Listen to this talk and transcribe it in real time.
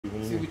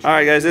All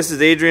right, guys, this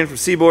is Adrian from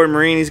Seaboard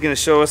Marine. He's going to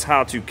show us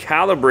how to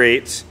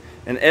calibrate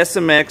an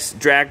SMX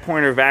drag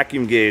pointer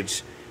vacuum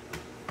gauge.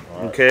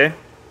 Right. Okay,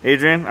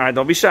 Adrian, all right,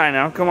 don't be shy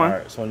now. Come on. All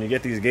right, so when you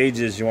get these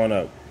gauges, you want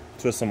to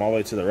twist them all the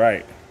way to the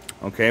right.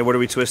 Okay, what are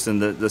we twisting?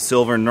 The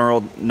silver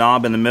knurled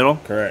knob in the middle?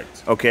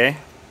 Correct. Okay.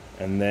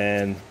 And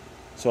then,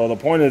 so the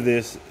point of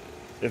this,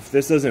 if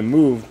this doesn't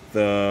move,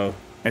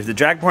 if the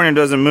drag pointer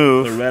doesn't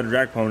move, the red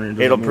drag pointer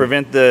doesn't it'll move.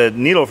 prevent the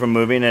needle from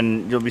moving,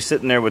 and you'll be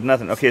sitting there with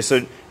nothing. Okay,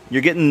 so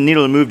you're getting the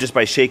needle to move just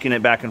by shaking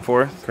it back and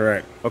forth?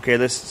 Correct. Okay,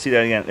 let's see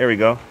that again. There we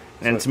go.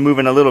 And so it's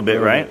moving a little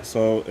bit, right?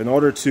 So in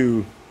order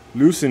to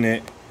loosen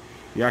it,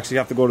 you actually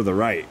have to go to the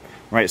right.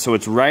 Right, so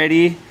it's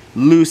righty,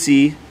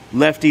 loosey,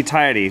 lefty,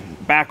 tighty,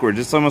 backwards.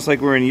 It's almost like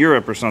we're in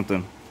Europe or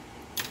something.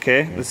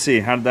 Okay, let's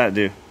see. How did that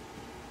do?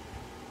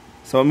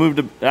 So it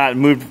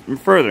moved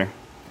further.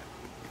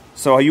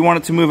 So you want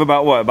it to move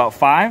about what? About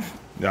 5?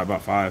 Yeah,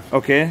 about 5.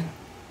 Okay.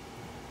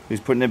 He's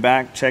putting it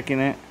back, checking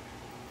it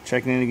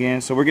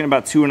again. So we're getting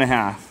about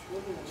 2.5.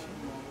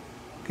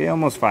 Okay,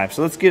 almost 5.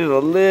 So let's get it a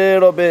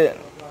little bit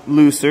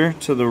looser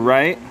to the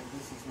right.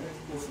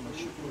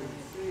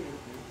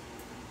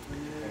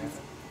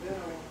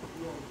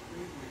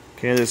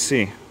 Okay, let's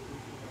see.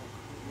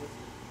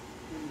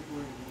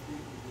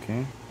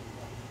 Okay.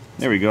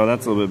 There we go.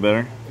 That's a little bit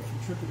better.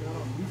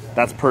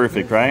 That's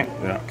perfect, right?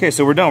 Yeah. Okay,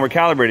 so we're done. We're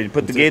calibrated.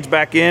 Put the gauge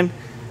back in.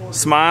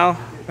 Smile.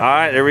 All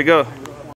right, there we go.